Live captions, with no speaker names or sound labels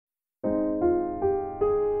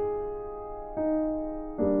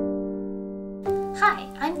Hi,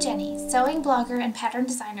 I'm Jenny, sewing blogger and pattern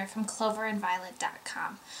designer from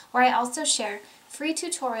cloverandviolet.com, where I also share free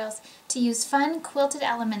tutorials to use fun quilted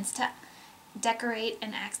elements to decorate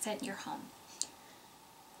and accent your home.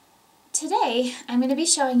 Today, I'm going to be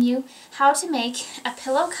showing you how to make a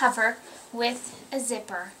pillow cover with a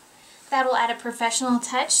zipper. That will add a professional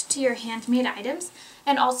touch to your handmade items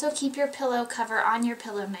and also keep your pillow cover on your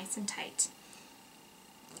pillow nice and tight.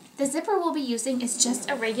 The zipper we'll be using is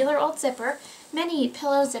just a regular old zipper. Many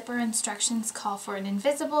pillow zipper instructions call for an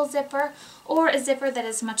invisible zipper or a zipper that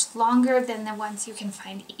is much longer than the ones you can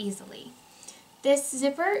find easily. This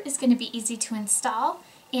zipper is going to be easy to install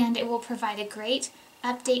and it will provide a great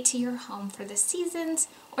update to your home for the seasons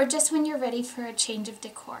or just when you're ready for a change of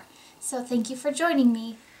decor. So thank you for joining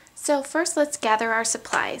me. So first let's gather our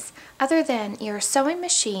supplies. Other than your sewing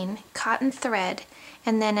machine, cotton thread,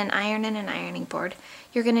 and then an iron and an ironing board,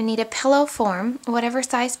 you're going to need a pillow form. Whatever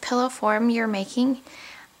size pillow form you're making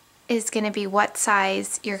is going to be what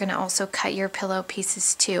size you're going to also cut your pillow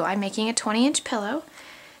pieces to. I'm making a 20-inch pillow,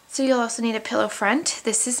 so you'll also need a pillow front.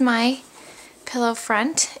 This is my pillow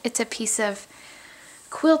front. It's a piece of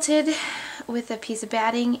quilted with a piece of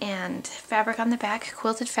batting and fabric on the back,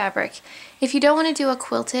 quilted fabric. If you don't want to do a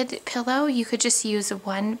quilted pillow, you could just use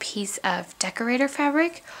one piece of decorator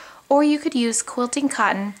fabric, or you could use quilting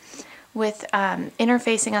cotton with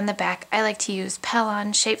interfacing on the back. I like to use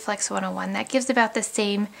Pellon Shapeflex 101. That gives about the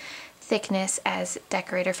same thickness as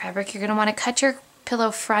decorator fabric. You're going to want to cut your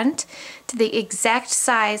pillow front to the exact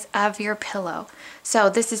size of your pillow. So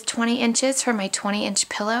this is 20 inches for my 20-inch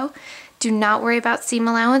pillow. Do not worry about seam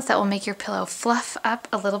allowance. That will make your pillow fluff up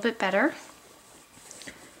a little bit better.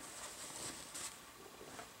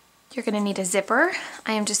 You're going to need a zipper.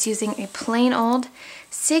 I am just using a plain old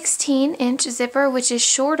 16-inch zipper, which is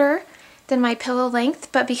shorter than my pillow length,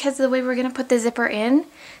 but because of the way we're going to put the zipper in,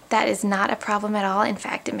 that is not a problem at all. In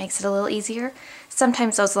fact, it makes it a little easier.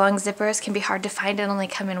 Sometimes those long zippers can be hard to find and only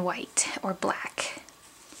come in white or black.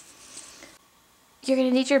 You're going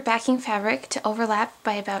to need your backing fabric to overlap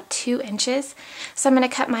by about 2 inches. So I'm going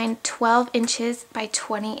to cut mine 12 inches by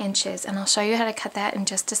 20 inches, and I'll show you how to cut that in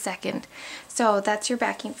just a second. So that's your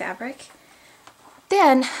backing fabric.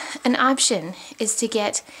 Then an option is to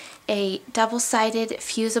get a double-sided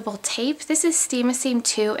fusible tape. This is Steam-A-Seam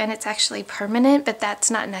 2 and it's actually permanent, but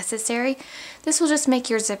that's not necessary. This will just make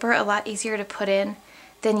your zipper a lot easier to put in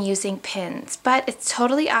than using pins, but it's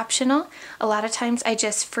totally optional. A lot of times I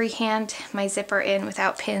just freehand my zipper in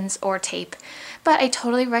without pins or tape, but I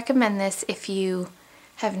totally recommend this if you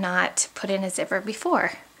have not put in a zipper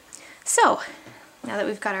before. So now that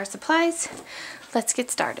we've got our supplies, let's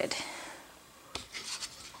get started.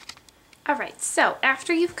 Alright, so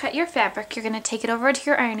after you've cut your fabric, you're going to take it over to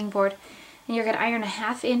your ironing board and you're going to iron a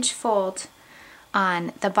 1/2 inch fold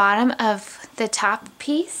on the bottom of the top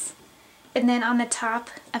piece and then on the top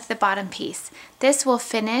of the bottom piece. This will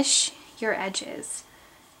finish your edges.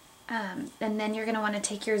 And then you're going to want to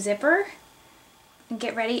take your zipper and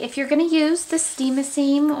get ready. If you're going to use the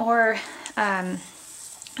Steam-A-Seam or a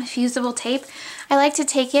fusible tape, I like to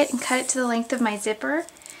take it and cut it to the length of my zipper.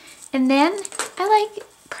 And then I like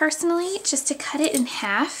personally just to cut it in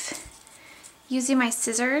half using my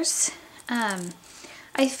scissors.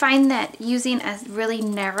 I find that using a really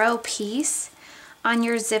narrow piece on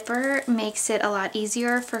your zipper makes it a lot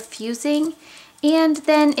easier for fusing, and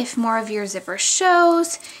then if more of your zipper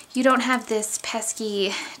shows, you don't have this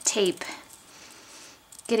pesky tape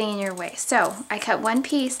getting in your way. So I cut one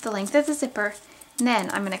piece the length of the zipper, and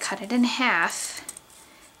then I'm going to cut it in half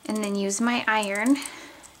and then use my iron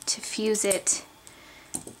to fuse it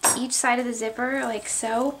each side of the zipper like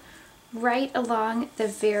so, right along the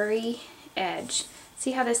very edge.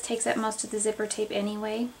 See how this takes up most of the zipper tape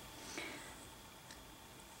anyway?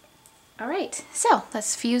 Alright, so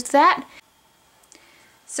let's fuse that.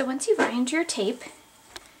 So once you've ironed your tape,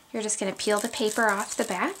 you're just going to peel the paper off the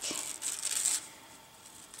back.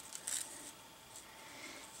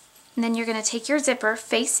 And then you're going to take your zipper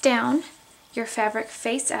face down, your fabric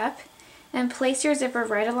face up, and place your zipper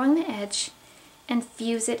right along the edge and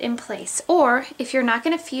fuse it in place. Or if you're not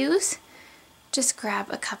going to fuse, just grab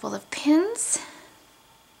a couple of pins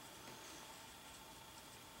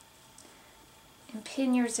and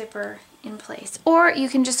pin your zipper in place. Or you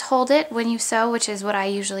can just hold it when you sew, which is what I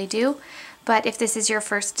usually do. But if this is your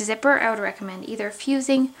first zipper, I would recommend either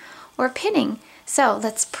fusing or pinning. So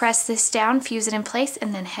let's press this down, fuse it in place,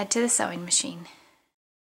 and then head to the sewing machine.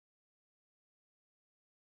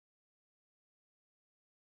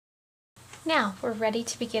 Now we're ready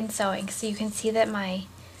to begin sewing. So you can see that my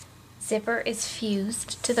zipper is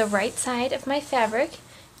fused to the right side of my fabric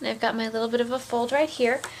And I've got my little bit of a fold right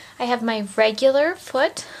here. I have my regular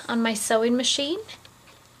foot on my sewing machine.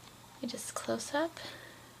 Let me just close up.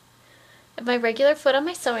 I have my regular foot on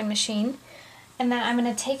my sewing machine. And then I'm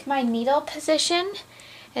going to take my needle position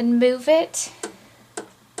and move it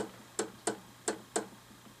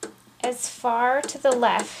as far to the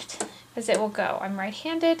left as it will go. I'm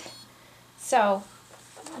right-handed, so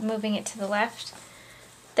I'm moving it to the left.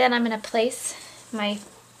 Then I'm going to place my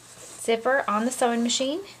zipper on the sewing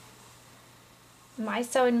machine. My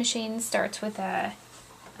sewing machine starts with a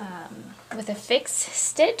fixed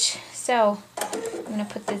stitch, so I'm going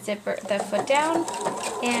to put the foot down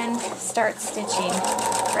and start stitching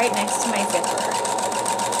right next to my zipper.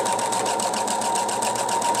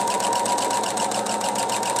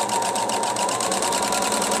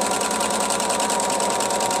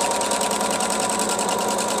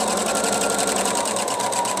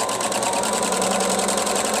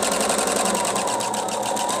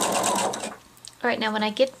 Alright, now when I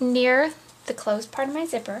get near the closed part of my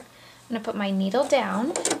zipper, I'm going to put my needle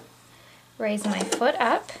down, raise my foot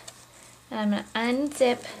up, and I'm going to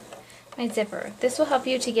unzip my zipper. This will help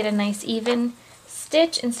you to get a nice even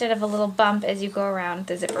stitch instead of a little bump as you go around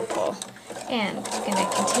the zipper pull. And I'm going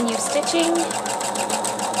to continue stitching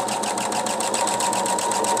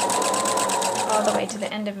all the way to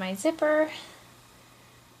the end of my zipper.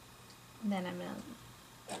 And then I'm going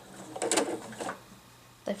to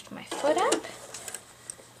lift my foot up,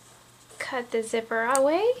 cut the zipper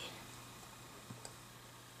away,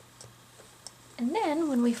 and then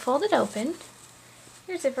when we fold it open,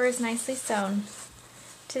 your zipper is nicely sewn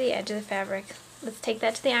to the edge of the fabric. Let's take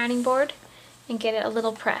that to the ironing board and get it a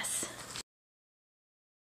little press.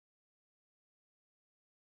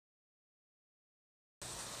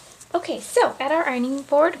 Okay, so at our ironing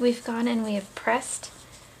board we've gone and we have pressed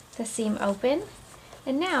the seam open,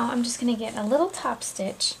 and now I'm just going to get a little top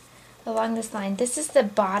stitch along this line. This is the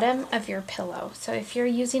bottom of your pillow, so if you're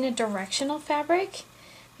using a directional fabric,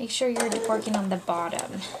 make sure you're working on the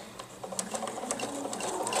bottom.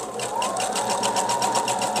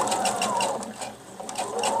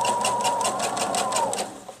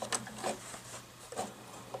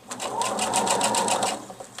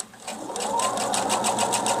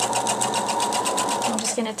 I'm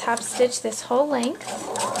just going to top stitch this whole length.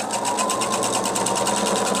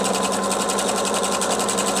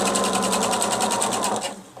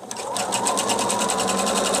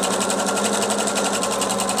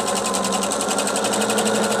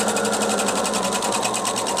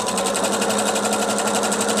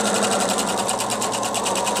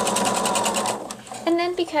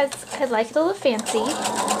 Because I like it a little fancy,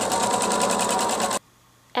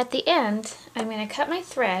 at the end I'm going to cut my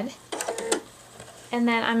thread, and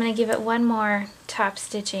then I'm going to give it one more top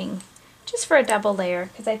stitching just for a double layer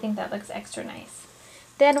because I think that looks extra nice.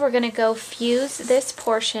 Then we're going to go fuse this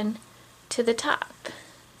portion to the top.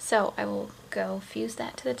 So I will go fuse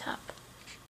that to the top.